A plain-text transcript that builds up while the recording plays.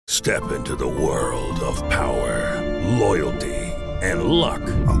Step into the world of power, loyalty, and luck.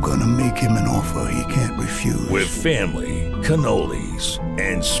 I'm gonna make him an offer he can't refuse. With family, cannolis,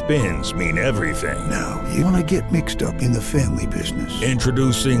 and spins mean everything. Now, you wanna get mixed up in the family business.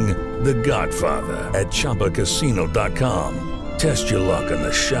 Introducing The Godfather at ChumbaCasino.com. Test your luck in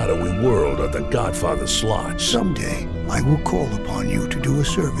the shadowy world of The Godfather slot. Someday, I will call upon you to do a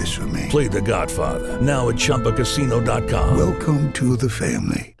service for me. Play The Godfather now at ChumbaCasino.com. Welcome to the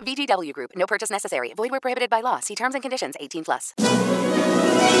family. VGW Group. No purchase necessary. Void where prohibited by law. See terms and conditions. 18+.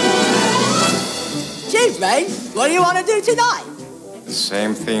 Geez, mate, what do you want to do tonight? The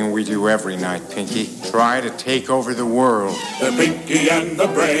same thing we do every night, Pinky. Try to take over the world. The Pinky and the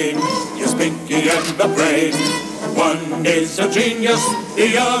Brain. Yes, Pinky and the Brain. One is a genius,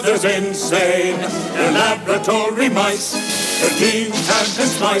 the other's insane. They're laboratory mice. Their genes have been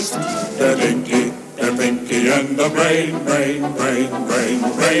spliced. They're Pinky and the Brain. Brain.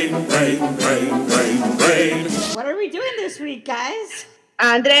 What are we doing this week, guys?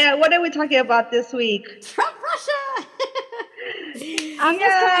 Andrea, what are we talking about this week? Trump Russia! I'm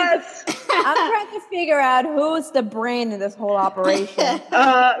trying to figure out who's the brain in this whole operation.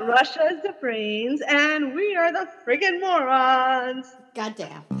 Russia is the brains, and we are the friggin' morons.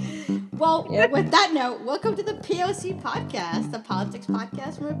 Goddamn. Well, with that note, welcome to the POC Podcast, the politics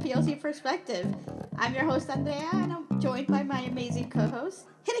podcast from a POC perspective. I'm your host, Andrea, and I'm joined by my amazing co-host.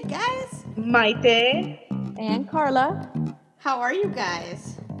 Hit it, guys! Maite. And Carla. How are you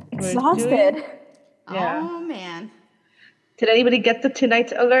guys? Exhausted. Yeah. Oh, man. Did anybody get the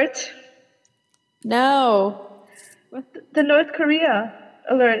tonight's alert? No. What the North Korea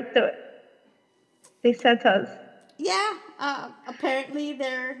alert they sent us? Yeah, apparently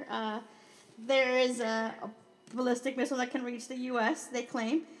there is a ballistic missile that can reach the U.S., they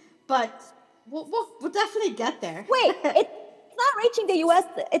claim, but we'll definitely get there. Wait, it's not reaching the U.S.,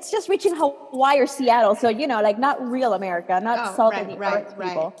 it's just reaching Hawaii or Seattle, so, like not real America, not salt of the earth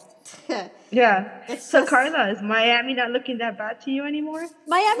people. Yeah. So Carla, is Miami not looking that bad to you anymore?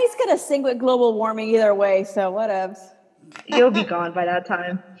 Miami's gonna sink with global warming either way, so whatevs. You'll be gone by that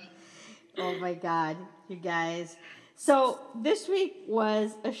time. Oh my God, you guys. So this week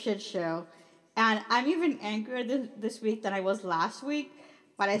was a shit show, and I'm even angrier this week than I was last week,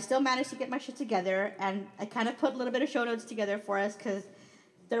 but I still managed to get my shit together, and I kind of put a little bit of show notes together for us because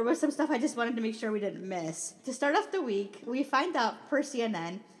there was some stuff I just wanted to make sure we didn't miss. To start off the week, we find out per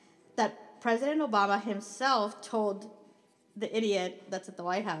CNN that President Obama himself told the idiot that's at the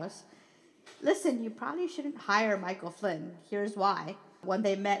White House, listen, you probably shouldn't hire Michael Flynn. Here's why. When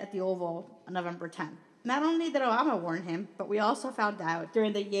they met at the Oval on November 10th. Not only did Obama warn him, but we also found out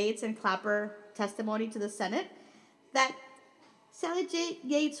during the Yates and Clapper testimony to the Senate that Sally J.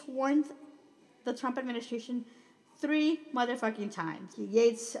 Yates warned the Trump administration 3 motherfucking times. The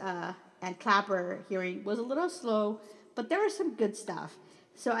Yates and Clapper hearing was a little slow, but there was some good stuff.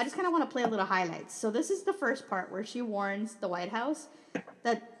 So I just kind of want to play a little highlights. So this is the first part where she warns the White House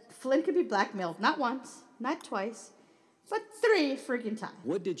that Flynn could be blackmailed not once, not twice, but 3 freaking times.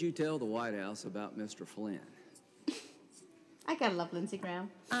 What did you tell the White House about Mr. Flynn? I gotta love Lindsey Graham.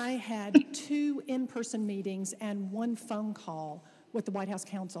 I had 2 in-person meetings and 1 phone call with the White House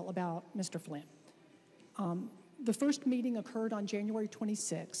counsel about Mr. Flynn. The first meeting occurred on January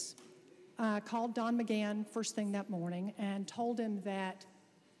 26th. I called Don McGahn first thing that morning and told him that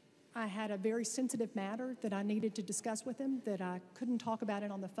I had a very sensitive matter that I needed to discuss with him, that I couldn't talk about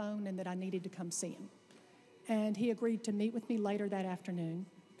it on the phone, and that I needed to come see him. And he agreed to meet with me later that afternoon.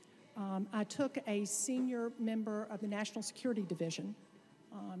 I took a senior member of the National Security Division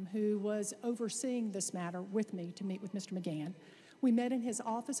who was overseeing this matter with me to meet with Mr. McGahn. We met in his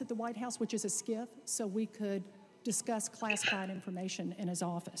office at the White House, which is a SCIF, so we could discuss classified information in his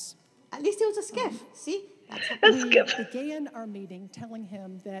office. At least it was a SCIF. See? We began our meeting telling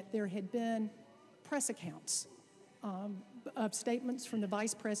him that there had been press accounts of statements from the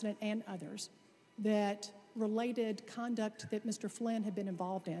Vice President and others that related conduct that Mr. Flynn had been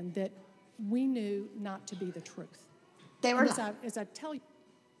involved in that we knew not to be the truth. They were lying. As I tell you.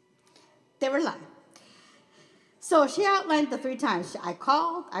 They were lying. So she outlined the 3 times. I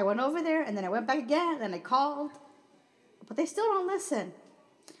called, I went over there, and then I went back again, and I called. But they still don't listen.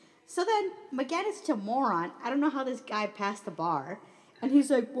 So then McGahn is such a moron. I don't know how this guy passed the bar. And he's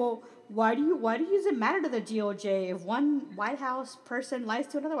like, well, why does it matter to the DOJ if one White House person lies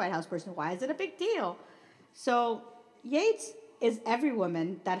to another White House person? Why is it a big deal? So Yates is every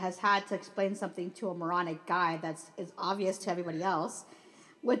woman that has had to explain something to a moronic guy is obvious to everybody else.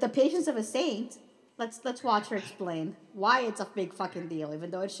 With the patience of a saint, Let's watch her explain why it's a big fucking deal,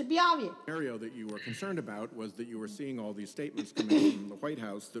 even though it should be obvious. The scenario that you were concerned about was that you were seeing all these statements coming from the White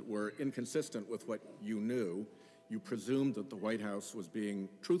House that were inconsistent with what you knew. You presumed that the White House was being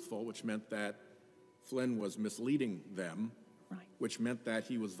truthful, which meant that Flynn was misleading them, which meant that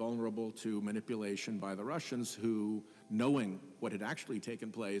he was vulnerable to manipulation by the Russians who, knowing what had actually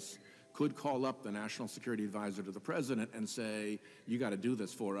taken place, could call up the National Security Advisor to the President and say, you got to do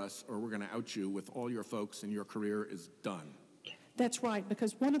this for us or we're going to out you with all your folks and your career is done. That's right,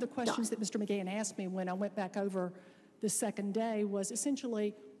 because one of the questions that Mr. McGahn asked me when I went back over the second day was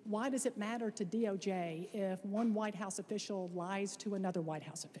essentially, why does it matter to DOJ if one White House official lies to another White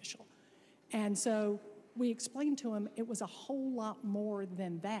House official? And so we explained to him it was a whole lot more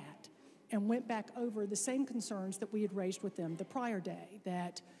than that and went back over the same concerns that we had raised with them the prior day,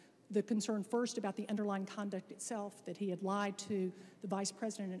 that the concern first about the underlying conduct itself, that he had lied to the vice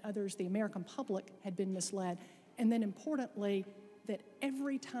president and others, the American public had been misled, and then importantly, that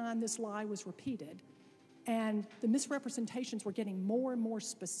every time this lie was repeated, and the misrepresentations were getting more and more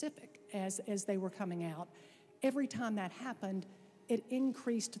specific as they were coming out, every time that happened, it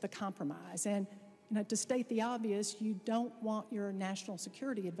increased the compromise. And to state the obvious, you don't want your national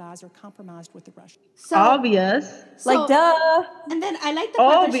security advisor compromised with the Russians. So, obvious. Like, duh. And then I like the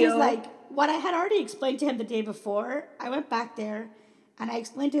part that she's like, what I had already explained to him the day before, I went back there and I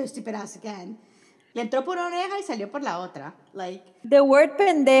explained to his stupid ass again. Le entró por una oreja y salió por la otra. Like, the word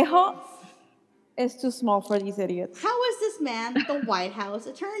pendejo is too small for these idiots. How is this man the White House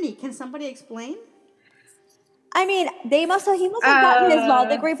attorney? Can somebody explain? I mean, he must have gotten his law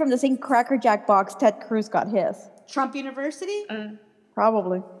degree from the same Cracker Jack box Ted Cruz got his. Trump University?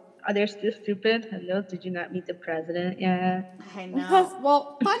 Probably. Are they still stupid? Hello, did you not meet the president yet? I know.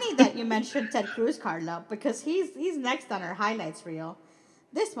 Well, funny that you mentioned Ted Cruz, Carla, because he's next on our highlights reel.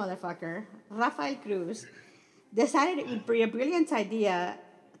 This motherfucker, Rafael Cruz, decided it would be a brilliant idea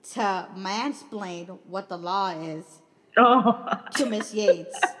to mansplain what the law is to Miss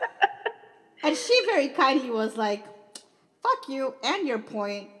Yates. And she very kindly was like, fuck you and your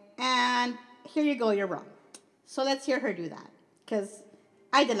point, and here you go, you're wrong. So let's hear her do that. Because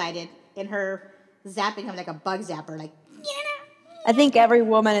I delighted in her zapping him like a bug zapper, like, yeah. I think every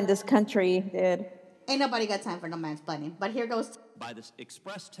woman in this country did. Ain't nobody got time for no mansplaining. But here goes. By the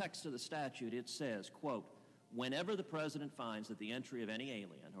express text of the statute, it says, quote, whenever the president finds that the entry of any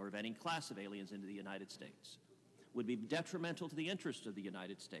alien or of any class of aliens into the United States would be detrimental to the interests of the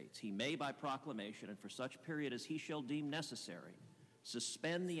United States, he may, by proclamation and for such period as he shall deem necessary,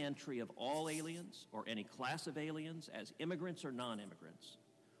 suspend the entry of all aliens or any class of aliens as immigrants or non-immigrants,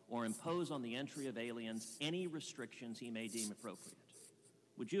 or impose on the entry of aliens any restrictions he may deem appropriate.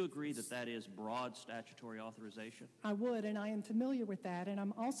 Would you agree that that is broad statutory authorization? I would, and I am familiar with that, and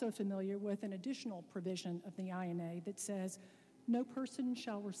I'm also familiar with an additional provision of the INA that says, no person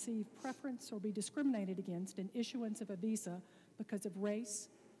shall receive preference or be discriminated against in issuance of a visa because of race,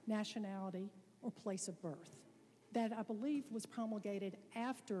 nationality, or place of birth. That, I believe, was promulgated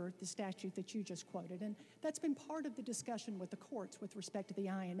after the statute that you just quoted. And that's been part of the discussion with the courts with respect to the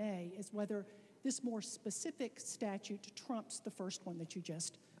INA, is whether this more specific statute trumps the first one that you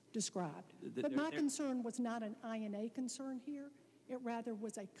just described. But my concern was not an INA concern here. It rather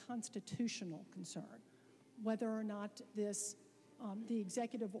was a constitutional concern, whether or not this the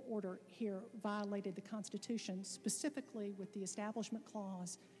executive order here violated the Constitution, specifically with the Establishment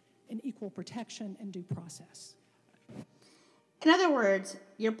Clause and equal protection and due process. In other words,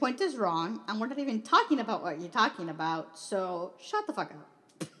 your point is wrong, and we're not even talking about what you're talking about, so shut the fuck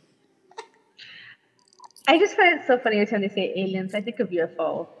up. I just find it so funny every time they say aliens. I think of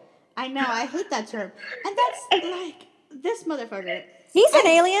UFO. I know, I hate that term. And that's like, this motherfucker. He's an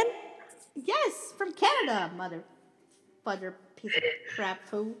alien? Yes, from Canada, motherfucker, piece of crap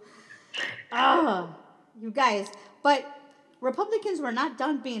fool. Oh, you guys. But Republicans were not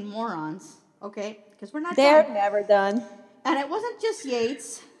done being morons, okay? Because we're not They're done. never done. And it wasn't just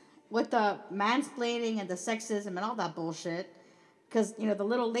Yates with the mansplaining and the sexism and all that bullshit. Because, you know, the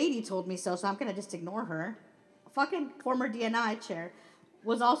little lady told me so I'm going to just ignore her. Fucking former DNI chair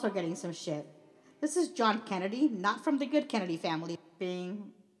was also getting some shit. This is John Kennedy, not from the good Kennedy family,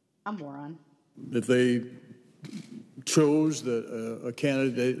 being a moron. If they chose a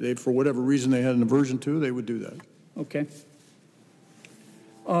candidate they, for whatever reason they had an aversion to, they would do that. Okay.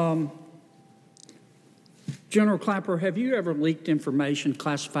 General Clapper, have you ever leaked information,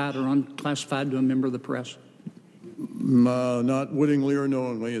 classified or unclassified, to a member of the press? Not wittingly or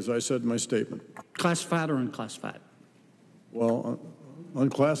knowingly, as I said in my statement. Classified or unclassified? Well,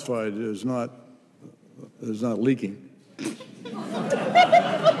 unclassified is not leaking.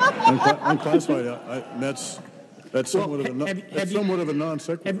 Unclassified, that's somewhat of a non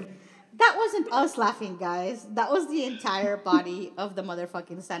sequitur. That wasn't us laughing, guys. That was the entire body of the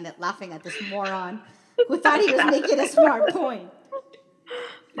motherfucking Senate laughing at this moron who thought he was making a smart point.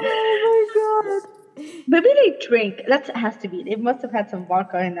 Oh my god. Maybe they drink. That has to be. They must have had some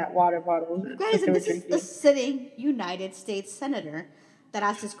vodka in that water bottle. Guys, and this is a sitting United States senator that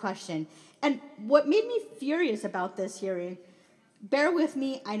asked this question. And what made me furious about this hearing, bear with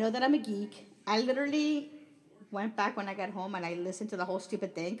me, I know that I'm a geek. I literally went back when I got home and I listened to the whole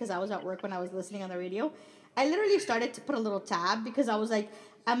stupid thing because I was at work when I was listening on the radio. I literally started to put a little tab because I was like,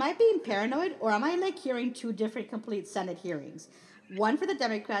 am I being paranoid or am I like hearing two different complete Senate hearings? One for the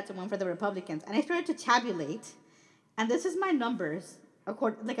Democrats and one for the Republicans. And I started to tabulate, and this is my numbers,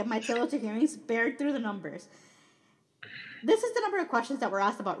 like my total to hearings, bared through the numbers. This is the number of questions that were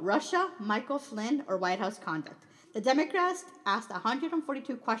asked about Russia, Michael Flynn, or White House conduct. The Democrats asked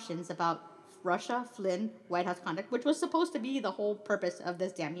 142 questions about Russia, Flynn, White House conduct, which was supposed to be the whole purpose of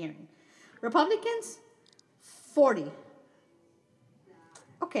this damn hearing. Republicans, 40.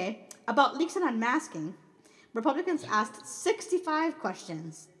 Okay, about leaks and unmasking, Republicans asked 65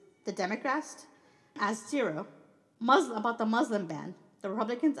 questions. The Democrats asked 0. About the Muslim ban, the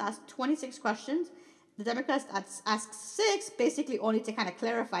Republicans asked 26 questions. The Democrats asked 6, basically only to kind of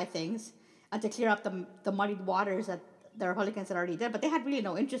clarify things and to clear up the muddied waters that the Republicans had already did, but they had really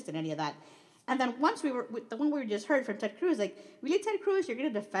no interest in any of that. And then once the one we just heard from Ted Cruz, like, really, Ted Cruz, you're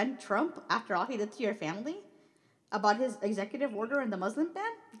going to defend Trump after all he did to your family about his executive order and the Muslim ban?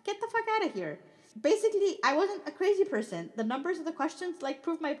 Get the fuck out of here. Basically, I wasn't a crazy person. The numbers of the questions, like,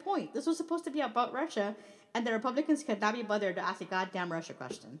 prove my point. This was supposed to be about Russia, and the Republicans could not be bothered to ask a goddamn Russia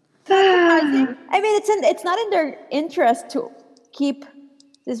question. I mean, it's not in their interest to keep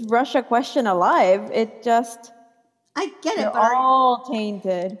this Russia question alive. It just... I get it, but they're all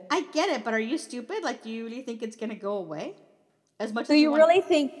tainted. I get it, but are you stupid? Like, do you really think it's gonna go away? As much Do as you really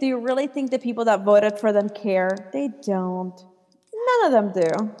think the people that voted for them care? They don't. None of them do.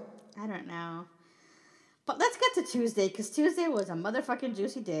 I don't know. But let's get to Tuesday, because Tuesday was a motherfucking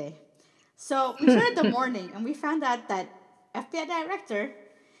juicy day. So we started the morning, and we found out that FBI director,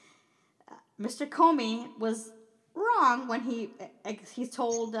 Mr. Comey, was wrong when he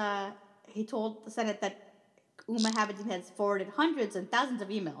told the Senate that Uma Abedin has forwarded hundreds and thousands of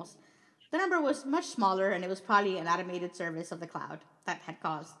emails. The number was much smaller, and it was probably an automated service of the cloud that had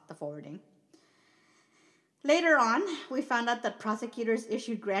caused the forwarding. Later on, we found out that prosecutors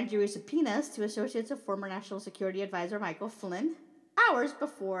issued grand jury subpoenas to associates of former National Security Advisor Michael Flynn, hours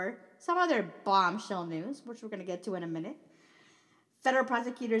before some other bombshell news, which we're going to get to in a minute. Federal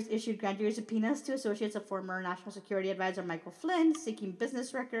prosecutors issued grand jury subpoenas to associates of former National Security Advisor Michael Flynn, seeking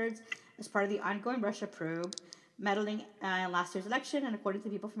business records as part of the ongoing Russia probe, meddling in last year's election, and according to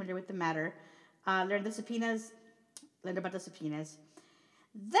people familiar with the matter, learned about the subpoenas.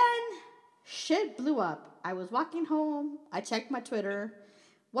 Then shit blew up. I was walking home. I checked my Twitter.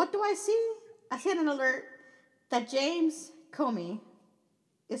 What do I see? I see an alert that James Comey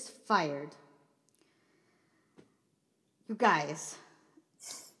is fired. You guys,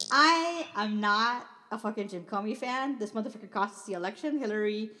 I am not a fucking Jim Comey fan. This motherfucker cost us the election.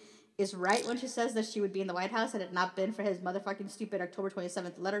 Hillary is right when she says that she would be in the White House had it not been for his motherfucking stupid October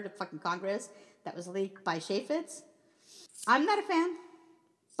 27th letter to fucking Congress that was leaked by Chaffetz. I'm not a fan,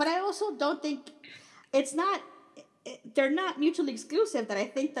 but I also don't think they're not mutually exclusive, that I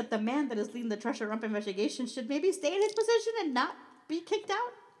think that the man that is leading the Trisha Rump investigation should maybe stay in his position and not be kicked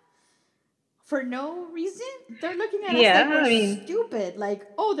out for no reason. They're looking at us like we're stupid. Like,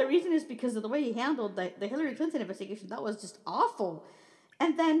 oh, the reason is because of the way he handled the Hillary Clinton investigation. That was just awful.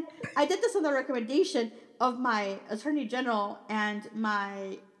 And then I did this on the recommendation of my Attorney General and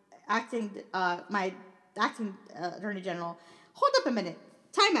my acting Attorney General. Hold up a minute.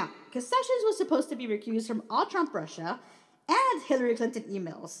 Time out. Because Sessions was supposed to be recused from all Trump Russia and Hillary Clinton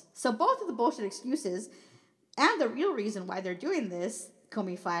emails. So both of the bullshit excuses and the real reason why they're doing this,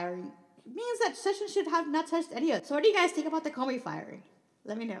 Comey firing, means that Sessions should have not touched any of it. So what do you guys think about the Comey firing?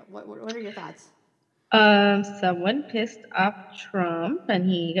 Let me know. What are your thoughts? Someone pissed off Trump and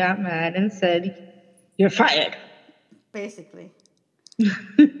he got mad and said, "You're fired." Basically.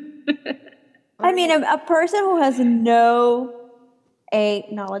 I mean, a person who has no A,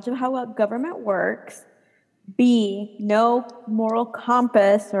 knowledge of how government works, B, no moral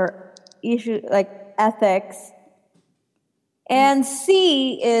compass or issue like ethics, and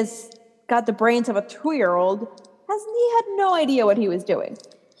C is got the brains of a 2-year-old, he had no idea what he was doing.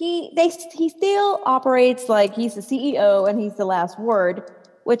 He still operates like he's the CEO and he's the last word,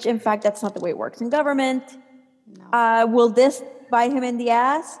 which in fact that's not the way it works in government. No. Will this bite him in the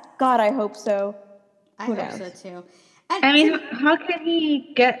ass? God, I hope so. I Who hope knows? so too. I mean, how can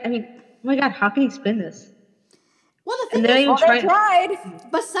he get? I mean, oh my God, how can he spin this? Well, the And thing then is, even They tried.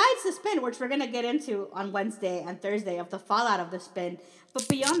 besides the spin, which we're going to get into on Wednesday and Thursday of the fallout of the spin, but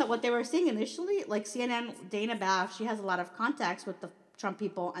beyond that, what they were saying initially, like CNN, Dana Bash, she has a lot of contacts with the Trump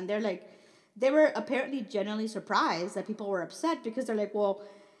people, and they're like, they were apparently genuinely surprised that people were upset because they're like, well,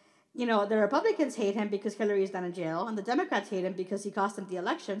 you know, the Republicans hate him because Hillary's down in jail, and the Democrats hate him because he cost them the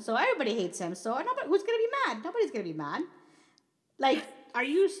election, so everybody hates him, so nobody, who's going to be mad? Nobody's going to be mad. Like, are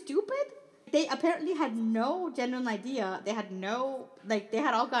you stupid? They apparently had no genuine idea. They had no, like, they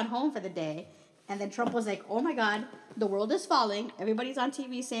had all gone home for the day. And then Trump was like, oh my God, the world is falling. Everybody's on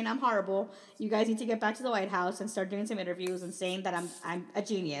TV saying I'm horrible. You guys need to get back to the White House and start doing some interviews and saying that I'm a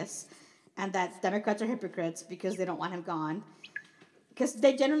genius. And that Democrats are hypocrites because they don't want him gone. Because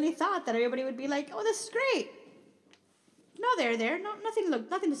they genuinely thought that everybody would be like, oh, this is great. No, they're there. No,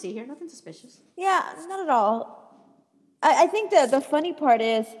 nothing to see here. Nothing suspicious. Yeah, not at all. I think that the funny part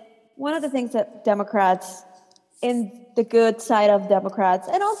is, one of the things that Democrats, in the good side of Democrats,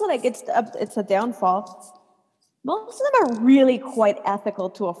 and also like it's a downfall, most of them are really quite ethical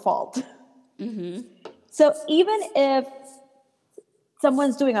to a fault. Mm-hmm. So even if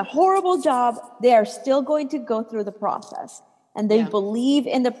someone's doing a horrible job, they are still going to go through the process. And they believe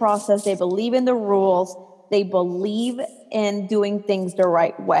in the process, they believe in the rules, they believe in doing things the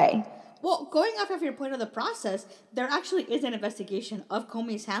right way. Well, going off of your point of the process, there actually is an investigation of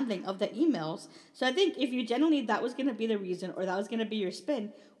Comey's handling of the emails. So I think if you genuinely that was going to be the reason or that was going to be your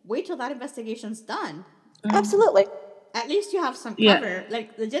spin, wait till that investigation's done. Absolutely. At least you have some cover,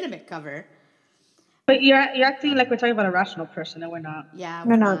 like legitimate cover. But you're acting like we're talking about a rational person, and we're not. Yeah,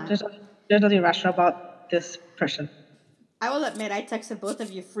 we're not. There's nothing rational about this person. I will admit, I texted both of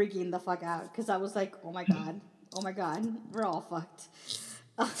you freaking the fuck out because I was like, oh my God, we're all fucked.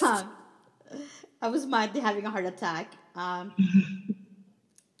 I was mildly having a heart attack.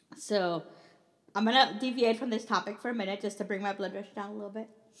 So I'm going to deviate from this topic for a minute just to bring my blood pressure down a little bit.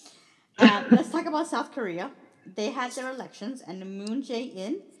 Let's talk about South Korea. They had their elections, and Moon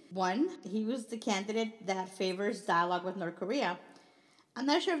Jae-in won. He was the candidate that favors dialogue with North Korea. I'm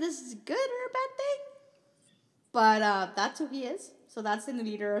not sure if this is a good or a bad thing, but that's who he is. So that's the new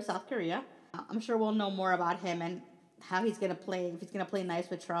leader of South Korea. I'm sure we'll know more about him and how he's going to play, if he's going to play nice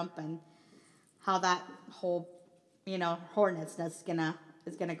with Trump, and how that whole, hornet's nest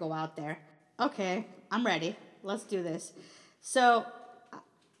is gonna go out there. Okay, I'm ready. Let's do this. So,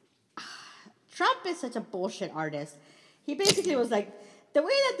 Trump is such a bullshit artist. He basically was like, the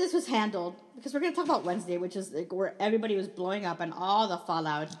way that this was handled, because we're gonna talk about Wednesday, which is like where everybody was blowing up and all the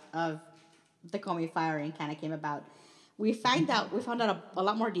fallout of the Comey firing kind of came about. We found out a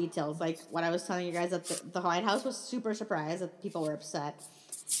lot more details, like what I was telling you guys, that the White House was super surprised that people were upset.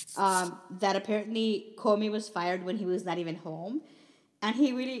 That apparently Comey was fired when he was not even home, and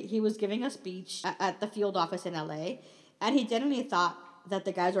he was giving a speech at the field office in LA, and he genuinely thought that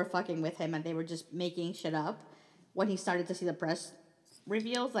the guys were fucking with him and they were just making shit up. When he started to see the press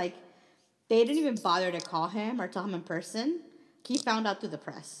reveals, like, they didn't even bother to call him or tell him in person. He found out through the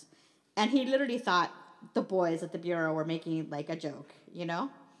press, and he literally thought the boys at the bureau were making like a joke,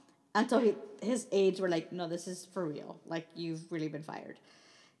 until his aides were like, no, this is for real, like, you've really been fired.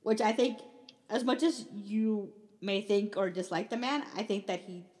 Which I think, as much as you may think or dislike the man, I think that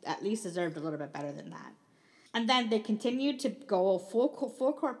he at least deserved a little bit better than that. And then they continued to go full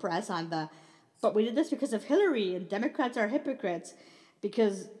court press on but we did this because of Hillary, and Democrats are hypocrites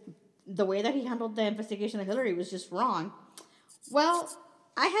because the way that he handled the investigation of Hillary was just wrong. Well,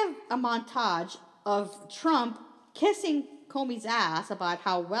 I have a montage of Trump kissing Comey's ass about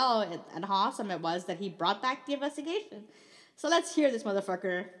how well and how awesome it was that he brought back the investigation. So let's hear this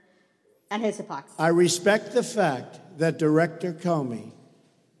motherfucker and his hypocrisy. I respect the fact that Director Comey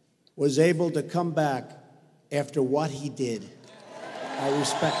was able to come back after what he did. I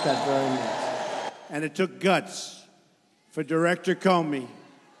respect that very much. And it took guts for Director Comey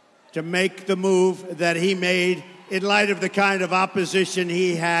to make the move that he made in light of the kind of opposition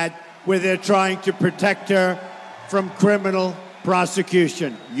he had, where they're trying to protect her from criminal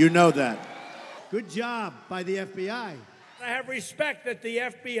prosecution. You know that. Good job by the FBI. I have respect that the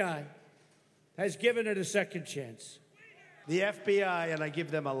FBI has given it a second chance. The FBI, and I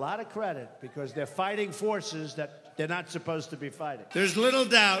give them a lot of credit because they're fighting forces that they're not supposed to be fighting. There's little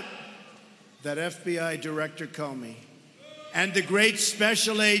doubt that FBI Director Comey and the great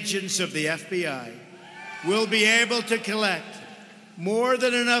special agents of the FBI will be able to collect more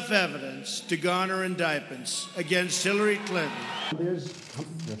than enough evidence to garner indictments against Hillary Clinton. There's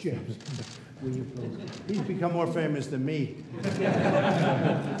James. He's become more famous than me.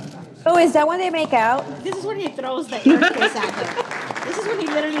 Oh, is that when they make out? This is when he throws the air kiss at him. This is when he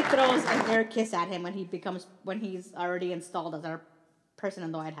literally throws an air kiss at him when he's already installed as our person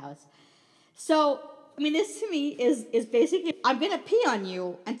in the White House. So, I mean, this to me is basically, I'm going to pee on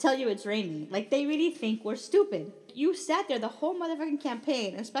you and tell you it's raining. Like, they really think we're stupid. You sat there the whole motherfucking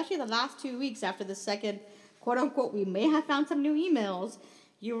campaign, especially the last 2 weeks after the second, quote-unquote, we may have found some new emails.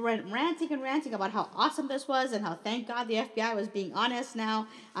 You were ranting and ranting about how awesome this was and how thank God the FBI was being honest now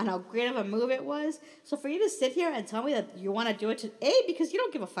and how great of a move it was. So for you to sit here and tell me that you want to do it to, A, because you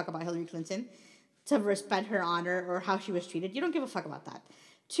don't give a fuck about Hillary Clinton, to respect her honor or how she was treated. You don't give a fuck about that.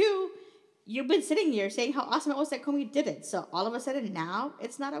 2, you've been sitting here saying how awesome it was that Comey did it. So all of a sudden now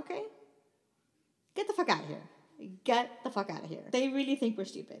it's not okay? Get the fuck out of here. Get the fuck out of here. They really think we're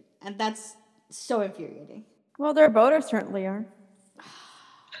stupid. And that's so infuriating. Well, their voters certainly are.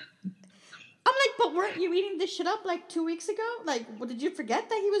 I'm like, but weren't you eating this shit up like 2 weeks ago? Like, did you forget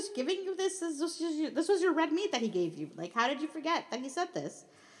that he was giving you this? This was your red meat that he gave you. Like, how did you forget that he said this?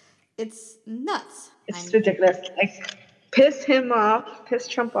 It's nuts. It's ridiculous. Like, piss him off, piss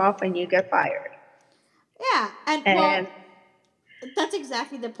Trump off, and you get fired. Yeah, and well, that's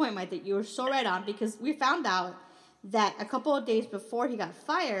exactly the point, Mike, that you were so right on, because we found out that a couple of days before he got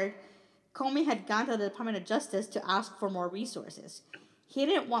fired, Comey had gone to the Department of Justice to ask for more resources. He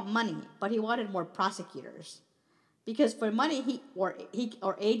didn't want money, but he wanted more prosecutors. Because for money, he or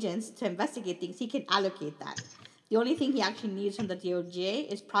agents to investigate things, he can allocate that. The only thing he actually needs from the DOJ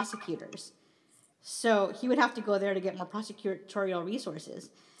is prosecutors. So he would have to go there to get more prosecutorial resources.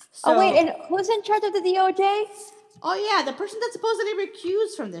 So, oh, wait, and who's in charge of the DOJ? Oh, yeah, the person that's supposedly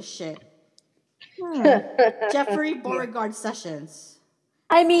recused from this shit. Jeffrey Beauregard Sessions.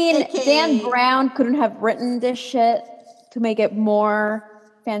 I mean, AKA Dan Brown couldn't have written this shit to make it more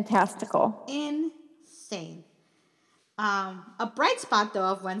fantastical. Insane. A bright spot, though,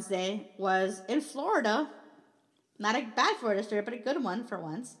 of Wednesday was in Florida. Not a bad Florida story, but a good one for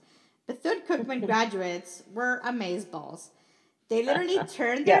once. Bethune-Cookman graduates were amazeballs. They literally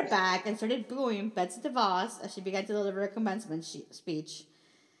turned their back and started booing Betsy DeVos as she began to deliver a commencement speech.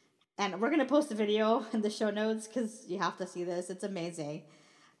 And we're going to post a video in the show notes because you have to see this. It's amazing.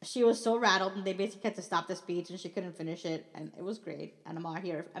 She was so rattled, and they basically had to stop the speech, and she couldn't finish it, and it was great. And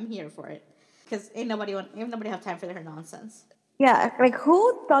I'm here for it, because ain't nobody have time for her nonsense. Yeah, like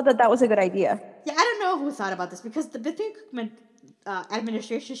who thought that was a good idea? Yeah, I don't know who thought about this, because the Bethune-Cookman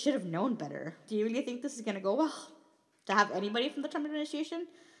administration should have known better. Do you really think this is gonna go well? To have anybody from the Trump administration,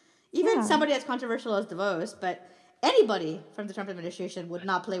 even somebody as controversial as DeVos, but anybody from the Trump administration would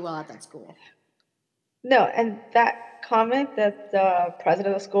not play well at that school. No, and that comment that the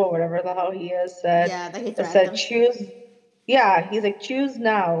president of the school, whatever the hell he is, said, that he said choose. Yeah, he's like, choose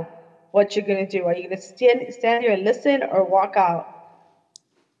now what you're gonna do. Are you gonna stand here and listen or walk out?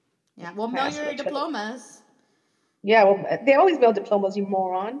 Yeah, well, mail your diplomas. Yeah, well, they always mail diplomas, you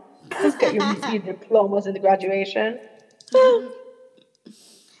moron. Just get your diplomas in the graduation. Oh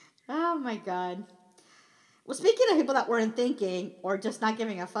my God. Well, speaking of people that weren't thinking or just not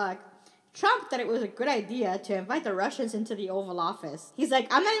giving a fuck, Trump thought it was a good idea to invite the Russians into the Oval Office. He's like,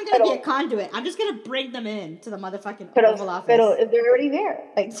 I'm not even going to be a conduit. I'm just going to bring them in to the motherfucking Oval Office. But they're already there.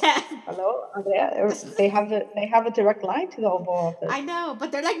 Like, hello? They have a direct line to the Oval Office. I know,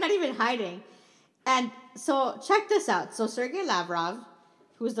 but they're like not even hiding. And so check this out. So Sergei Lavrov,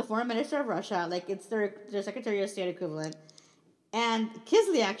 who's the foreign minister of Russia, like it's their Secretary of State equivalent, and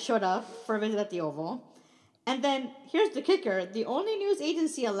Kislyak showed up for a visit at the Oval. And then here's the kicker. The only news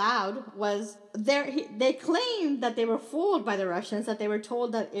agency allowed was they claimed that they were fooled by the Russians, that they were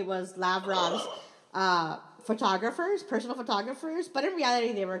told that it was Lavrov's personal photographers, but in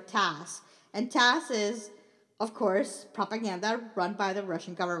reality they were TASS. And TASS is, of course, propaganda run by the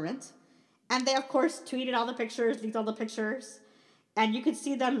Russian government. And they, of course, tweeted all the pictures, leaked all the pictures. And you could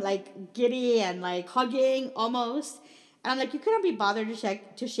see them, like, giddy and, like, hugging almost. And I'm like, you couldn't be bothered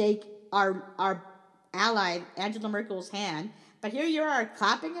to shake our ally Angela Merkel's hand, but here you are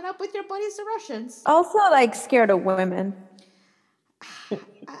clapping it up with your buddies, the Russians. Also, like, scared of women. I don't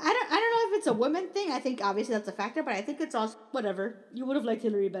know if it's a women thing. I think obviously that's a factor, but I think it's also whatever. You would have liked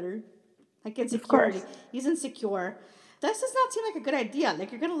Hillary better. Like insecurity. He's insecure. This does not seem like a good idea.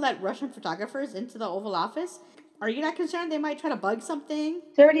 Like, you're gonna let Russian photographers into the Oval Office? Are you not concerned they might try to bug something?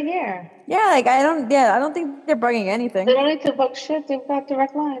 They're already there. Yeah, like I don't think they're bugging anything. They don't need to bug shit. They've got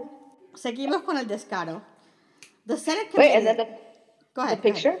direct line. Seguimos con el descaro. The Senate committee... Wait, and then go ahead. The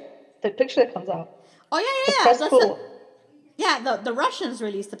picture that comes out. Oh, yeah. Yeah, the Russians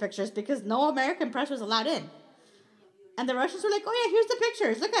released the pictures because no American press was allowed in. And the Russians were like, oh yeah, here's the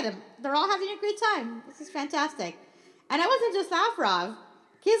pictures. Look at them. They're all having a great time. This is fantastic. And it wasn't just Lavrov.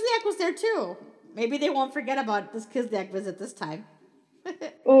 Kislyak was there too. Maybe they won't forget about this Kislyak visit this time.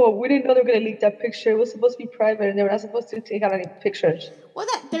 Oh, we didn't know they were going to leak that picture. It was supposed to be private, and they were not supposed to take out any pictures. Well,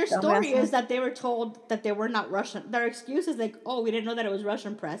 their story is that they were told that they were not Russian. Their excuse is like, oh, we didn't know that it was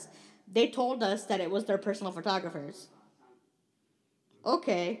Russian press. They told us that it was their personal photographers.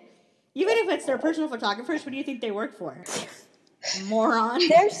 Okay. Even if it's their personal photographers, what do you think they work for? Moron.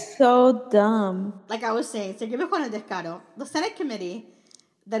 They're so dumb. Like I was saying, seguimos con el descaro. The Senate committee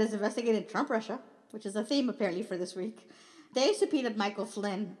that is investigating Trump-Russia, which is a theme apparently for this week, they subpoenaed Michael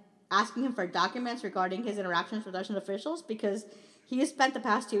Flynn, asking him for documents regarding his interactions with Russian officials because he has spent the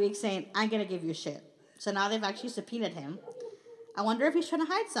past 2 weeks saying, I'm going to give you shit. So now they've actually subpoenaed him. I wonder if he's trying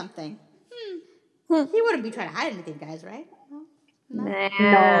to hide something. He wouldn't be trying to hide anything, guys, right?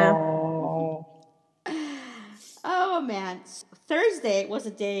 No. Oh, man. Thursday was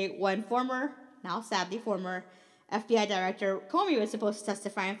a day when now sadly former FBI Director Comey was supposed to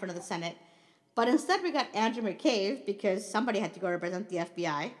testify in front of the Senate. But instead we got Andrew McCabe because somebody had to go represent the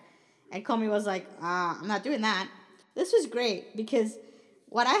FBI. And Comey was like, I'm not doing that. This was great because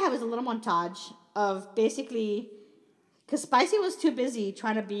what I have is a little montage of basically, because Spicy was too busy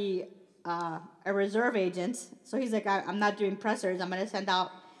trying to be a reserve agent. So he's like, I'm not doing pressers. I'm going to send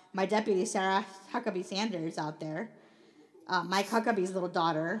out my deputy, Sarah Huckabee Sanders, out there. Mike Huckabee's little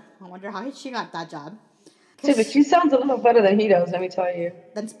daughter. I wonder how she got that job. See, but she sounds a little better than he does, let me tell you.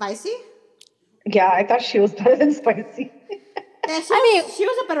 Than Spicy? Yeah, I thought she was better than Spicy. Yeah, she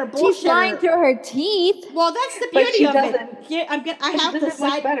was a better bullshitter. She's lying through her teeth. Well, that's the beauty of it. Here, I have the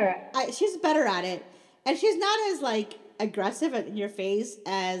side. She's better at it, and she's not as aggressive in your face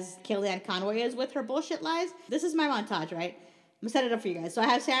as Kellyanne Conway is with her bullshit lies. This is my montage, right? I'm gonna set it up for you guys. So I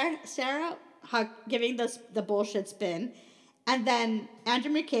have Sarah Huck giving the bullshit spin, and then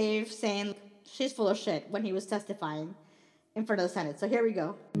Andrew McCabe saying she's full of shit when he was testifying in front of the Senate. So here we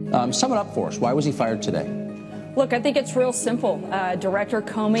go. Sum it up for us. Why was he fired today? Look, I think it's real simple. Director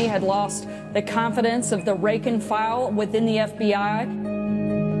Comey had lost the confidence of the rank and file within the FBI.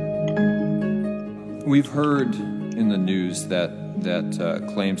 We've heard in the news that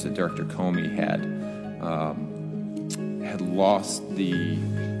claims that Director Comey had lost the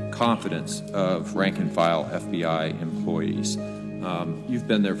confidence of rank and file FBI employees. You've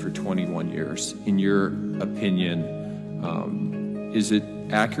been there for 21 years. In your opinion, is it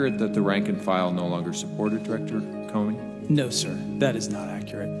accurate that the rank and file no longer supported Director Comey? No, sir. That is not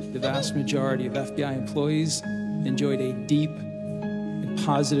accurate. The vast majority of FBI employees enjoyed a deep and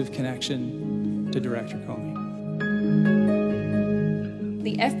positive connection to Director Comey.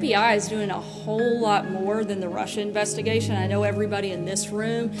 The FBI is doing a whole lot more than the Russia investigation. I know everybody in this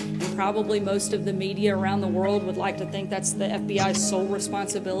room and probably most of the media around the world would like to think that's the FBI's sole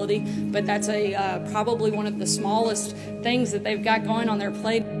responsibility, but that's probably one of the smallest things that they've got going on their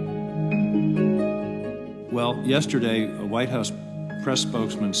plate. Well, yesterday, a White House press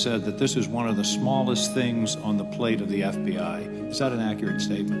spokesman said that this is one of the smallest things on the plate of the FBI. Is that an accurate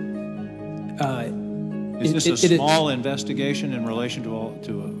statement? Is this a small investigation in relation to all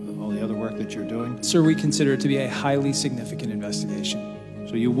the other work that you're doing? Sir, we consider it to be a highly significant investigation.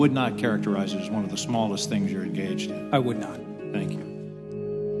 So you would not characterize it as one of the smallest things you're engaged in? I would not. Thank you.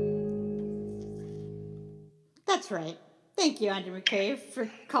 That's right. Thank you, Andrew McCabe, for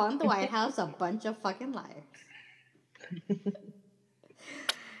calling the White House a bunch of fucking liars.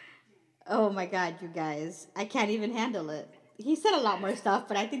 Oh my God, you guys. I can't even handle it. He said a lot more stuff,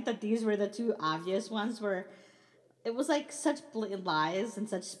 but I think that these were the two obvious ones where it was like such blatant lies and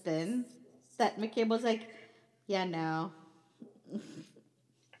such spin that McCabe was like, yeah, no.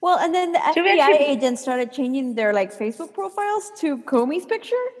 Well, and then the FBI agents started changing their Facebook profiles to Comey's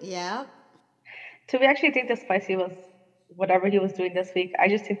picture. Yeah. Do we actually think that Spicy was whatever he was doing this week? I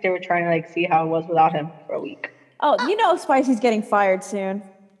just think they were trying to see how it was without him for a week. Oh, Spicy's getting fired soon.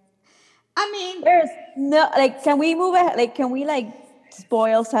 I mean, there's no can we move ahead? Can we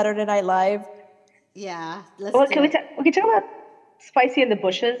spoil Saturday Night Live? Yeah. Can we talk about Spicy in the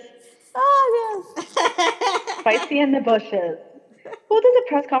bushes? Oh yes. Spicy in the bushes. Who does a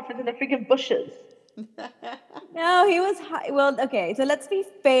press conference in the freaking bushes? No, he was well. Okay, so let's be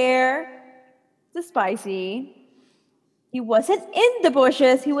fair to Spicy. He wasn't in the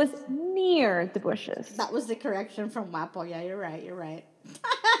bushes. He was near the bushes. That was the correction from WAPO. Yeah, you're right. You're right.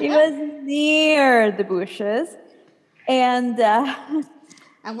 He was near the bushes, and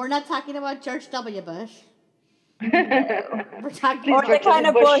we're not talking about George W. Bush. We're talking Or the about kind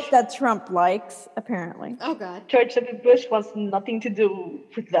of bush that Trump likes, apparently. Oh, God. George W. Bush wants nothing to do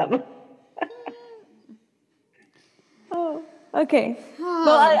with them. Oh, okay. Well,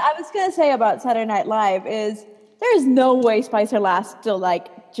 I was going to say about Saturday Night Live is there is no way Spicer lasts till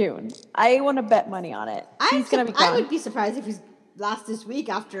like June. I want to bet money on it. He's going to be gone. I would be surprised if he's last this week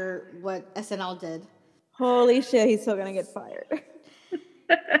after what SNL did. Holy shit, he's still going to get fired.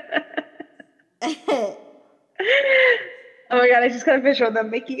 Oh my God, I just got a picture of them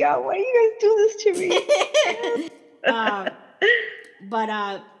making out. Why do you guys do this to me? But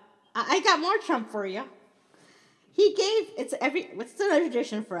I got more Trump for you. He gave, it's another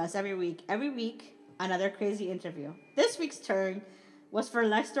tradition for us every week. Every week, another crazy interview. This week's turn was for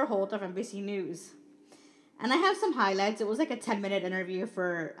Lester Holt of NBC News. And I have some highlights. It was like a 10-minute interview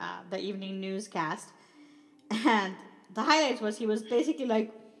for the evening newscast. And the highlights was he was basically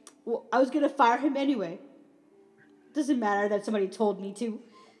like, well, I was going to fire him anyway. Doesn't matter that somebody told me to.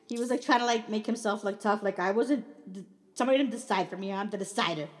 He was like trying to like make himself look tough. Like somebody didn't decide for me. I'm the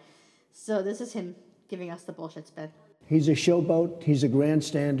decider. So this is him giving us the bullshit spin. He's a showboat. He's a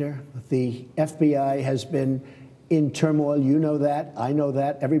grandstander. The FBI has been in turmoil. You know that. I know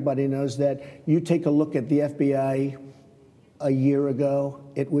that. Everybody knows that. You take a look at the FBI a year ago.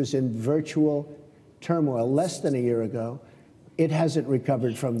 It was in virtual turmoil less than a year ago. It hasn't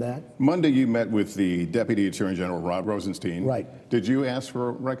recovered from that. Monday, you met with the Deputy Attorney General, Rod Rosenstein. Right. Did you ask for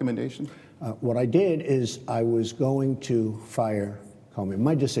a recommendation? What I did is I was going to fire Comey.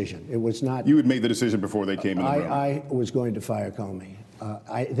 My decision. It was not. You had made the decision before they came in the room. I was going to fire Comey.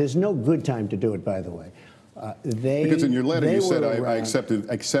 There's no good time to do it, by the way. Because in your letter you said I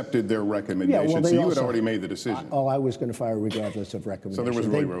accepted their recommendation. Yeah, well, so you had already made the decision. I was going to fire regardless of recommendation. So there was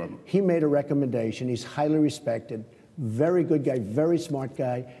really room. He made a recommendation. He's highly respected. Very good guy. Very smart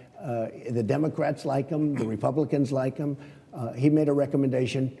guy. The Democrats like him. The Republicans like him. He made a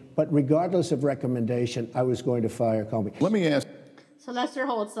recommendation. But regardless of recommendation, I was going to fire Comey. Let me ask. So Lester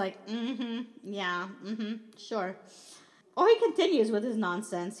Holt's like, sure. Oh, he continues with his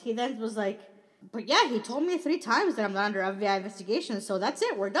nonsense. He then was like, but yeah, he told me 3 times that I'm not under FBI investigation, so that's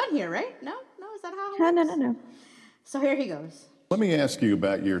it. We're done here, right? No, is that how it works? No. So here he goes. Let me ask you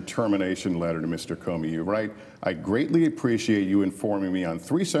about your termination letter to Mr. Comey. You write, I greatly appreciate you informing me on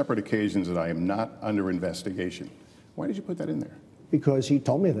 3 separate occasions that I am not under investigation. Why did you put that in there? Because he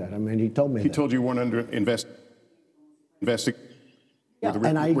told me that. I mean, he told me that. He told you weren't under investigation? Yeah,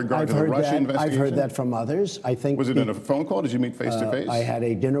 and I've heard that from others. I think. Was it in a phone call? Did you meet face to face? I had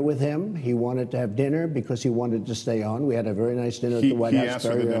a dinner with him. He wanted to have dinner because he wanted to stay on. We had a very nice dinner at the White House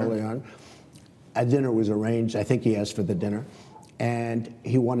very early on. A dinner was arranged. I think he asked for the dinner, and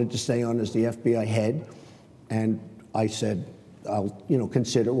he wanted to stay on as the FBI head. And I said, I'll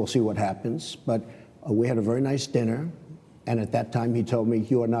consider. We'll see what happens. But we had a very nice dinner. And at that time, he told me,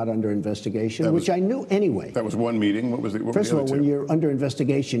 you are not under investigation, which I knew anyway. That was one meeting. What was the First of all, when you're under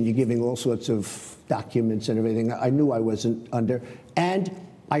investigation, you're giving all sorts of documents and everything. I knew I wasn't under. And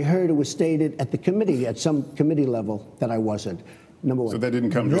I heard it was stated at the committee, at some committee level, that I wasn't. Number one. So that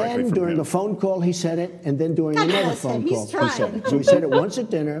didn't come directly from him. Then during a phone call, he said it. And then during another phone call, he said it. So he said it once at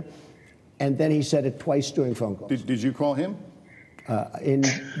dinner. And then he said it twice during phone calls. Did you call him? In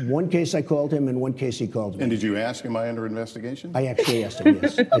one case, I called him. In one case, he called me. And did you ask, am I under investigation? I actually asked him,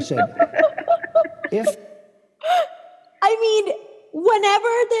 yes. I said, I mean, whenever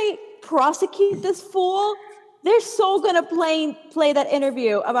they prosecute this fool, they're so going to play that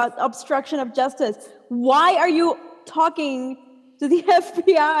interview about obstruction of justice. Why are you talking to the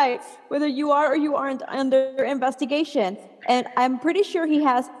FBI, whether you are or you aren't under investigation? And I'm pretty sure he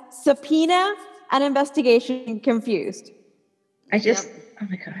has subpoena and investigation confused. Oh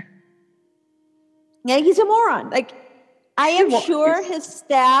my God. Yeah, he's a moron. Like, I am sure his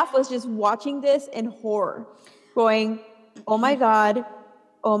staff was just watching this in horror, going, oh my God,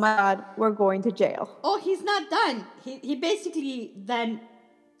 we're going to jail. Oh, he's not done. He basically then,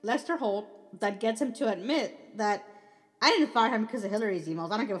 Lester Holt, that gets him to admit that I didn't fire him because of Hillary's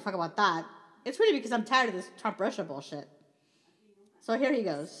emails. I don't give a fuck about that. It's really because I'm tired of this Trump-Russia bullshit. So here he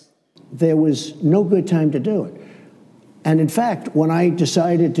goes. There was no good time to do it. And in fact, when I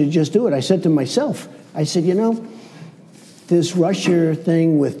decided to just do it, I said to myself, I said, this Russia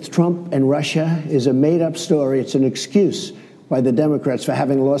thing with Trump and Russia is a made-up story. It's an excuse by the Democrats for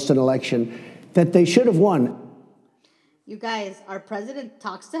having lost an election that they should have won. You guys, our president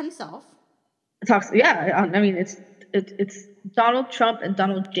talks to himself. I mean, it's Donald Trump and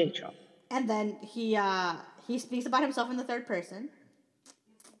Donald J. Trump. And then he speaks about himself in the third person.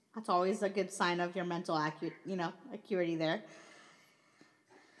 That's always a good sign of your mental acuity there.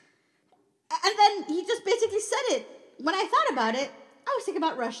 And then he just basically said it, when I thought about it, I was thinking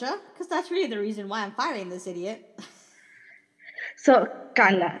about Russia, because that's really the reason why I'm firing this idiot. So,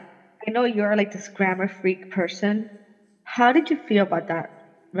 Carla, I know you're like this grammar freak person. How did you feel about that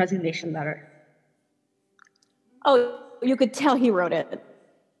resignation letter? Oh, you could tell he wrote it.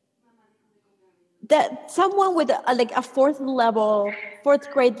 That someone with a fourth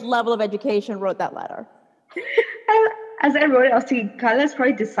grade level of education wrote that letter. As I wrote it, I was thinking, Carla's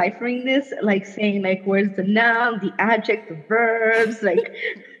probably deciphering this, like saying, like, where's the noun, the adjective, the verbs, like,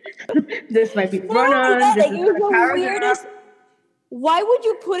 this might be run-on, this is not a paragraph. Why would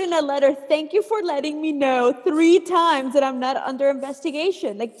you put in a letter, thank you for letting me know 3 times that I'm not under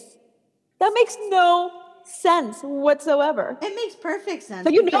investigation? Like, that makes no sense whatsoever. It makes perfect sense.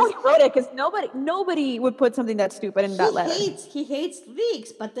 So you know he wrote it because nobody would put something that stupid in that letter. He hates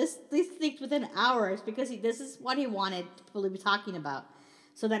leaks, but this leaked within hours because this is what he wanted people to be talking about,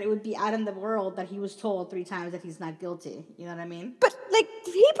 so that it would be out in the world that he was told 3 times that he's not guilty. You know what I mean? But like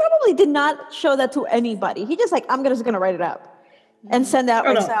he probably did not show that to anybody. He just like I'm just gonna write it up and send that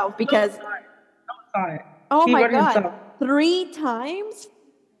myself because. Oh my God! 3 times.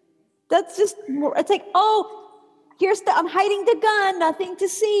 That's just more. It's like, oh, I'm hiding the gun, nothing to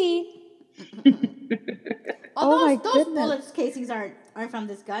see. Those bullet casings aren't from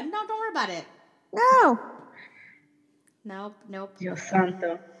this gun. No, don't worry about it. No. Nope. Dios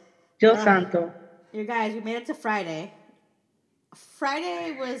santo. You guys, we made it to Friday.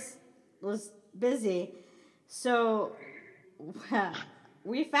 Friday was busy, so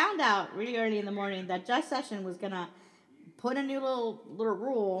we found out really early in the morning that Judge Sessions was gonna put a new little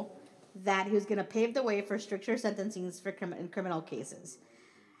rule that he was going to pave the way for stricter sentencing for in criminal cases.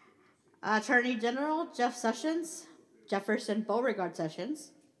 Attorney General Jefferson Beauregard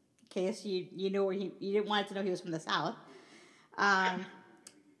Sessions, in case you knew where you didn't want to know he was from the South.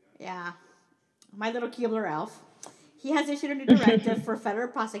 Yeah, my little Keebler elf. He has issued a new directive for federal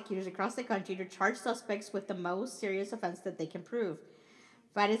prosecutors across the country to charge suspects with the most serious offense that they can prove.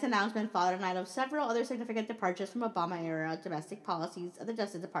 Friday's announcement followed a night of several other significant departures from Obama-era domestic policies of the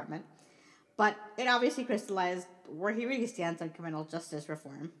Justice Department, but it obviously crystallized where he really stands on criminal justice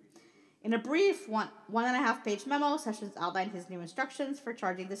reform. In a brief 1.5-page memo, Sessions outlined his new instructions for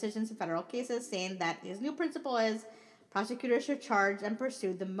charging decisions in federal cases, saying that his new principle is prosecutors should charge and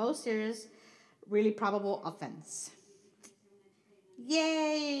pursue the most serious, really probable offense.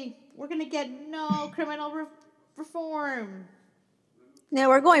 Yay! We're going to get no criminal reform. No,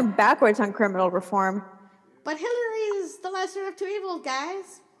 we're going backwards on criminal reform. But Hillary is the lesser of 2 evils,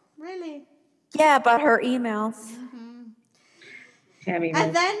 guys. Really. Yeah, but her emails. Mm-hmm.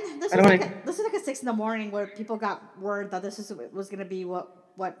 And then this was like a 6 a.m. where people got word that this was going to be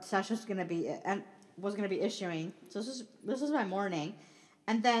what Sessions was going to be and was going to be issuing. So this was my morning,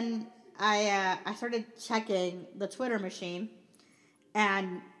 and then I started checking the Twitter machine,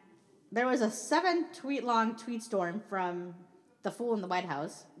 and there was a 7-tweet-long tweet storm from the fool in the White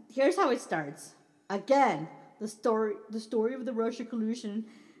House. Here's how it starts. Again, the story of the Russia collusion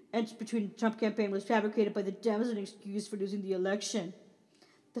between the Trump campaign was fabricated by the Dems as an excuse for losing the election.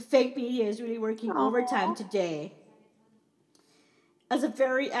 The fake media is really working overtime today. As a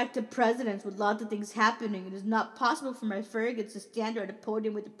very active president with lots of things happening, it is not possible for my surrogates to stand at a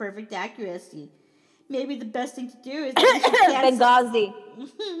podium with the perfect accuracy. Maybe the best thing to do is Benghazi.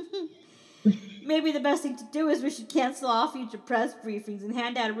 Maybe the best thing to do is we should cancel all future press briefings and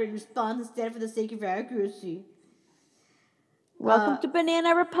hand out a written response instead for the sake of accuracy. Welcome to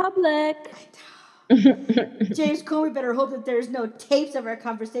Banana Republic. James Comey better hope that there's no tapes of our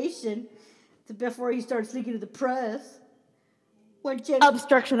conversation before he starts leaking to the press.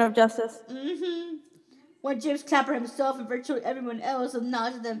 Obstruction of justice. Mm-hmm. When James Clapper himself and virtually everyone else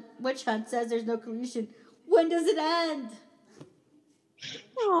acknowledges the witch hunt says there's no collusion, when does it end?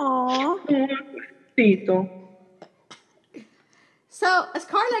 Aww. Tito. So, as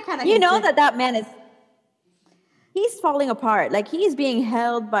Carla kind of... You know that man is... He's falling apart. Like, he's being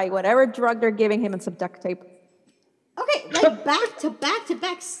held by whatever drug they're giving him and some duct tape. Okay, like back to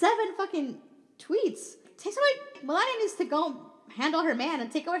back 7 fucking tweets. Take somebody... Melania needs to go handle her man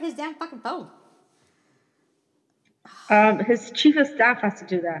and take over his damn fucking phone. His chief of staff has to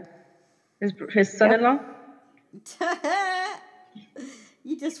do that. His son-in-law?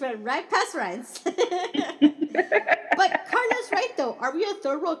 You just went right past Ryan's. But Carla's right, though. Are we a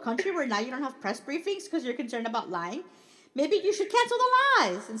third world country where now you don't have press briefings because you're concerned about lying? Maybe you should cancel the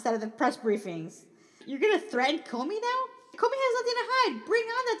lies instead of the press briefings. You're going to threaten Comey now? Comey has nothing to hide. Bring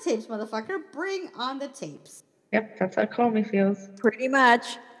on the tapes, motherfucker. Bring on the tapes. Yep, that's how Comey feels. Pretty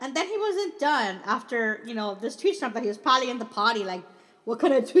much. And then he wasn't done after, this tweet storm that he was probably in the potty like, what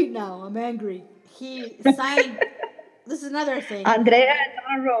kind of tweet now? I'm angry. he signed. This is another thing. Andrea is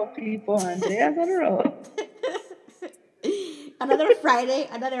on a roll, people. Andrea's on a roll. Another Friday,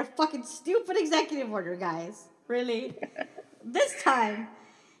 another fucking stupid executive order, guys. Really? This time,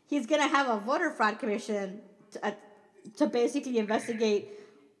 he's going to have a voter fraud commission to basically investigate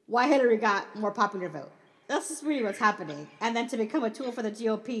why Hillary got more popular vote. This is really what's happening. And then to become a tool for the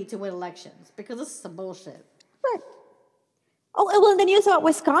GOP to win elections. Because this is some bullshit. Right. Oh, well, the news about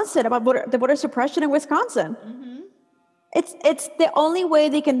Wisconsin, about the voter suppression in Wisconsin. Mm-hmm. It's the only way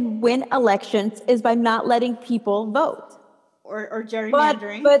they can win elections is by not letting people vote. Or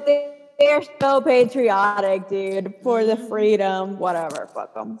gerrymandering. But they're so patriotic, dude, for the freedom, whatever,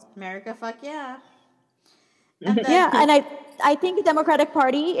 fuck them. America, fuck yeah. And I think the Democratic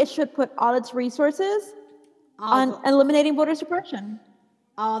Party, it should put all its resources on eliminating voter suppression.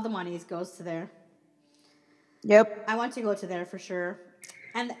 All the money goes to there. Yep. I want to go to there for sure.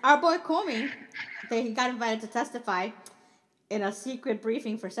 And our boy Comey, he got invited to testify in a secret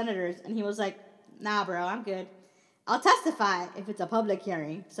briefing for senators, and he was like, nah, bro, I'm good. I'll testify if it's a public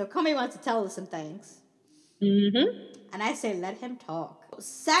hearing. So Comey wants to tell us some things. Mm-hmm. And I say, let him talk.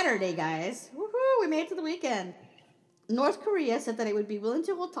 Saturday, guys. Woohoo, we made it to the weekend. North Korea said that it would be willing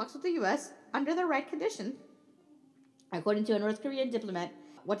to hold talks with the U.S. under the right condition. According to a North Korean diplomat,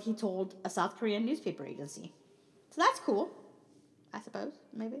 what he told a South Korean newspaper agency. So that's cool. I suppose.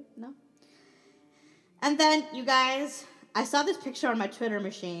 Maybe. No. And then, you guys, I saw this picture on my Twitter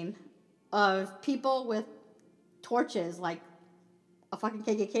machine of people with torches, like a fucking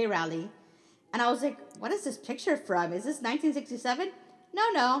KKK rally. And I was like, what is this picture from? Is this 1967?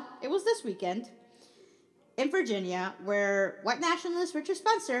 No. It was this weekend in Virginia, where white nationalist Richard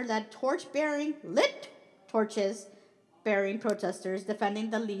Spencer led lit torches-bearing protesters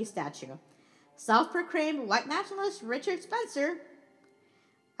defending the Lee statue. Self-proclaimed white nationalist Richard Spencer.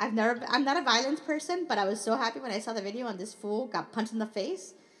 I'm not a violent person, but I was so happy when I saw the video and this fool got punched in the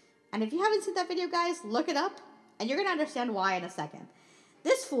face. And if you haven't seen that video, guys, look it up, and you're going to understand why in a second.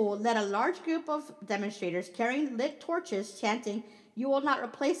 This fool led a large group of demonstrators carrying lit torches chanting, "You will not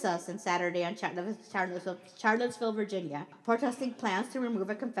replace us," on Saturday on Charlottesville, Virginia, protesting plans to remove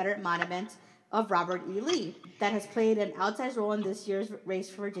a Confederate monument of Robert E. Lee that has played an outsized role in this year's race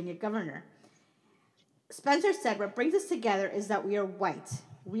for Virginia governor. Spencer said, "What brings us together is that we are white.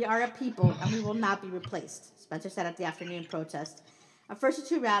 We are a people, and we will not be replaced," Spencer said at the afternoon protest, a first of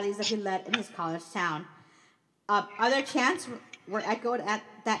two rallies that he led in his college town. Other chants were echoed at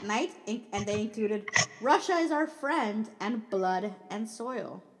that night, and they included, "Russia is our friend," and "blood and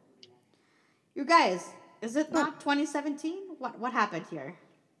soil." You guys, is it not 2017? What happened here?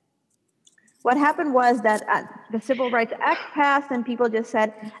 What happened was that the Civil Rights Act passed, and people just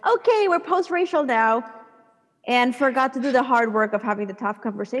said, okay, we're post-racial now, and forgot to do the hard work of having the tough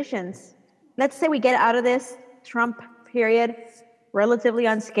conversations. Let's say we get out of this Trump period relatively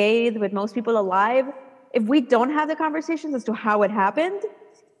unscathed, with most people alive. If we don't have the conversations as to how it happened,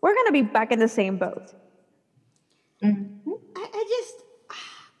 we're going to be back in the same boat. Mm-hmm.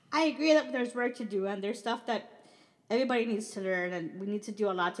 I agree that there's work to do, and there's stuff that everybody needs to learn, and we need to do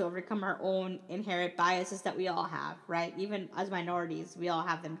a lot to overcome our own inherent biases that we all have, right? Even as minorities, we all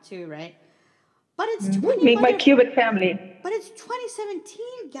have them too, right? But it's Make my Cuban family. But it's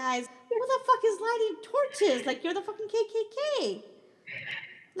 2017, guys. Who the fuck is lighting torches? Like, you're the fucking KKK.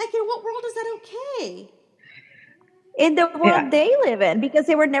 Like, in what world is that okay? In the world they live in, because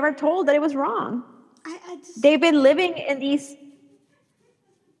they were never told that it was wrong. They've been living in these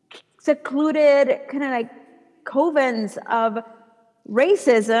secluded kind of like covens of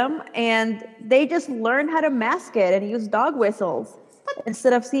racism, and they just learned how to mask it and use dog whistles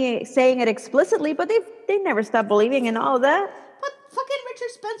instead of saying it explicitly, but they never stopped believing in all of that. But fucking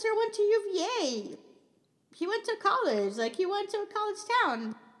Richard Spencer went to UVA. He went to college. Like, he went to a college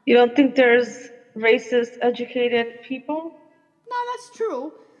town. You don't think there's racist, educated people? No, that's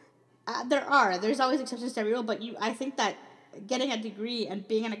true. There's always exceptions to every rule, but I think that getting a degree and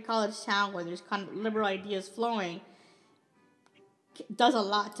being in a college town where there's kind of liberal ideas flowing does a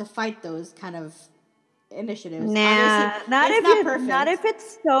lot to fight those kind of initiatives. Nah, not if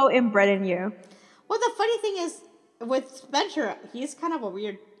it's so inbred in you. Well, the funny thing is, with Spencer, he's kind of a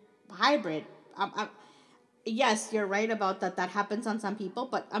weird hybrid. Yes, you're right about that. That happens on some people,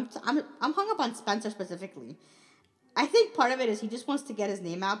 but I'm hung up on Spencer specifically. I think part of it is he just wants to get his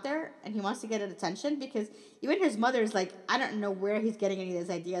name out there, and he wants to get attention, because even his mother's like, I don't know where he's getting any of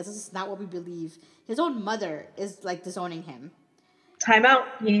these ideas. This is not what we believe. His own mother is like disowning him. Time out.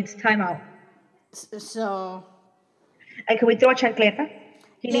 He needs time out. So. And can we throw a chancleta?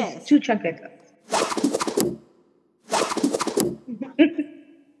 He needs 2 chancletas.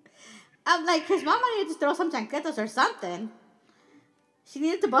 I'm like, his mama needed to throw some chancletas or something. She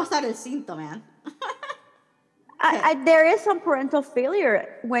needed to bust out el cinto, man. There is some parental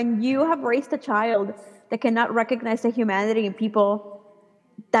failure when you have raised a child that cannot recognize the humanity in people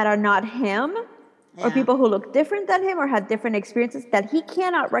that are not him, or people who look different than him or had different experiences, that he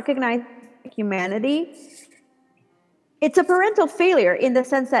cannot recognize humanity. It's a parental failure in the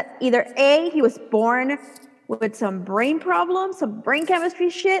sense that either A, he was born with some brain problems, some brain chemistry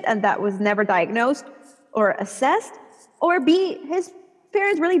shit, and that was never diagnosed or assessed, or B, his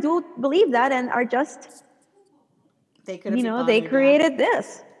parents really do believe that and are just, they created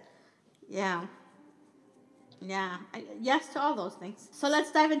this. Yeah. Yeah. Yes to all those things. So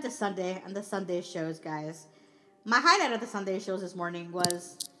let's dive into Sunday and the Sunday shows, guys. My highlight of the Sunday shows this morning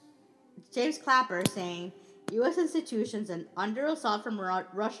was James Clapper saying U.S. institutions are under assault from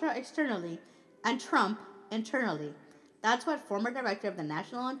Russia externally and Trump internally. That's what former director of the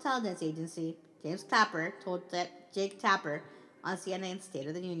National Intelligence Agency, James Clapper, told Jake Tapper on CNN's State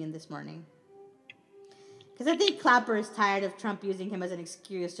of the Union this morning. Because I think Clapper is tired of Trump using him as an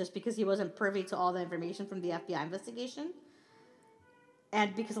excuse just because he wasn't privy to all the information from the FBI investigation.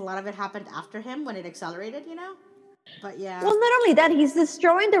 And because a lot of it happened after him when it accelerated, But yeah. Well, not only that, he's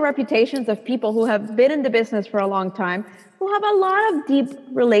destroying the reputations of people who have been in the business for a long time, who have a lot of deep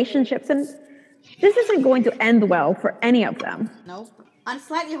relationships, and this isn't going to end well for any of them. Nope. On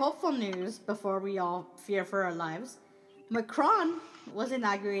slightly hopeful news, before we all fear for our lives, Macron was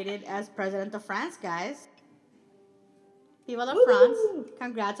inaugurated as president of France, guys. Viva la France.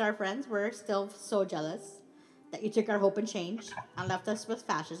 Congrats, our friends. We're still so jealous that you took our hope and change and left us with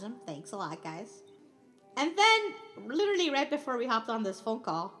fascism. Thanks a lot, guys. And then, literally right before we hopped on this phone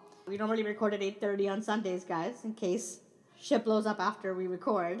call, we normally record at 8:30 on Sundays, guys, in case shit blows up after we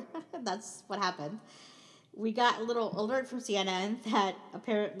record. That's what happened. We got a little alert from CNN that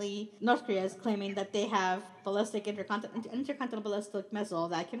apparently North Korea is claiming that they have ballistic intercontinental ballistic missile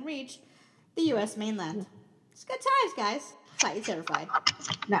that can reach the U.S. mainland. It's good times, guys. Slightly terrified.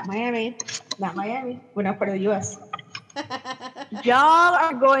 Not Miami. We're not part of the U.S. Y'all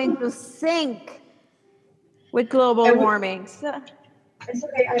are going to sink with global warming. It's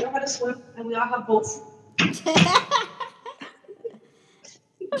okay. I know how to swim, and we all have boats.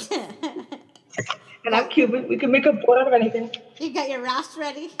 And I'm Cuban. We can make a boat out of anything. You got your rafts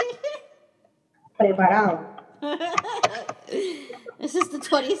ready? Preparado. This is the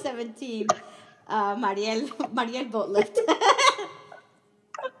 2017 Mariel boat lift.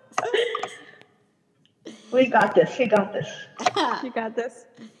 We got this. You got this.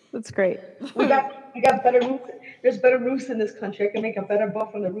 That's great. We got better roofs. There's better roofs in this country. I can make a better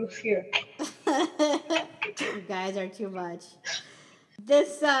boat from the roofs here. You guys are too much. We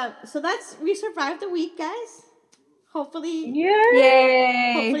survived the week, guys. Hopefully,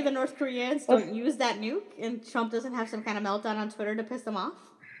 Yay! Hopefully the North Koreans don't use that nuke and Trump doesn't have some kind of meltdown on Twitter to piss them off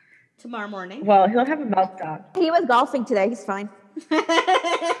tomorrow morning. Well, he'll have a meltdown. He was golfing today. He's fine.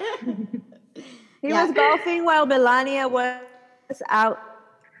 He was golfing while Melania was out.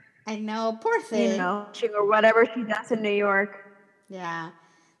 I know, poor thing. Or whatever she does in New York. Yeah.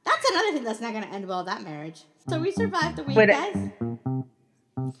 That's another thing that's not going to end well, that marriage. So we survived the week, guys.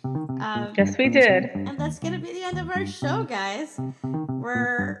 Yes, we did. And that's going to be the end of our show, guys.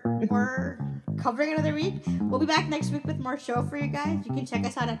 We're covering another week. We'll be back next week with more show for you guys. You can check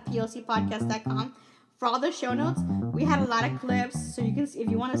us out at POCpodcast.com. For all the show notes, we had a lot of clips, so you can, if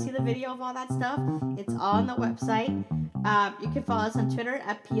you want to see the video of all that stuff, it's all on the website. You can follow us on Twitter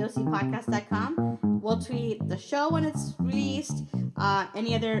at POCpodcast.com. We'll tweet the show when it's released.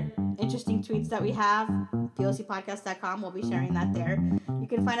 Any other interesting tweets that we have, POCpodcast.com. We'll be sharing that there. You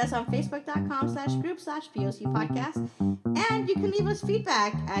can find us on Facebook.com/group/POCpodcast. And you can leave us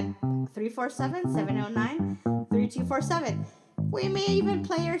feedback at 347-709-3247. We may even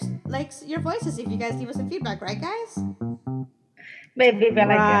play your voices if you guys leave us some feedback, right, guys? Maybe,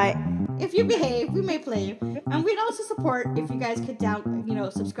 right. If you behave, we may play you. And we'd also support if you guys could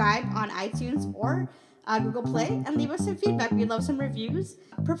subscribe on iTunes or Google Play and leave us some feedback. We'd love some reviews,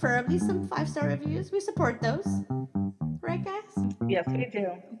 preferably some 5-star reviews. We support those. Right, guys? Yes, we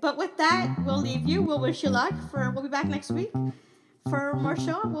do. But with that, we'll leave you. We'll wish you luck. We'll be back next week for more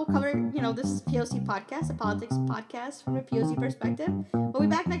show. We'll cover, this is POC Podcast, a politics podcast from a POC perspective. We'll be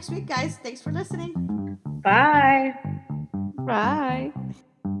back next week, guys. Thanks for listening. Bye. Bye.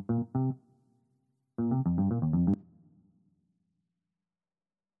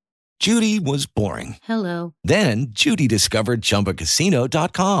 Judy was boring. Hello. Then Judy discovered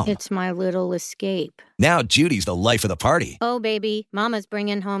ChumbaCasino.com. It's my little escape. Now Judy's the life of the party. Oh, baby, mama's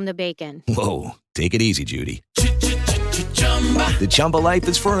bringing home the bacon. Whoa, take it easy, Judy. The Chumba life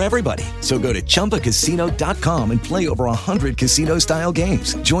is for everybody. So go to ChumbaCasino.com and play over 100 casino-style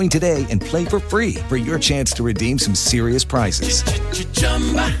games. Join today and play for free for your chance to redeem some serious prizes.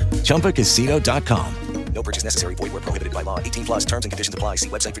 ChumbaCasino.com. No purchase necessary. Void where prohibited by law. 18 plus terms and conditions apply. See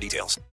website for details.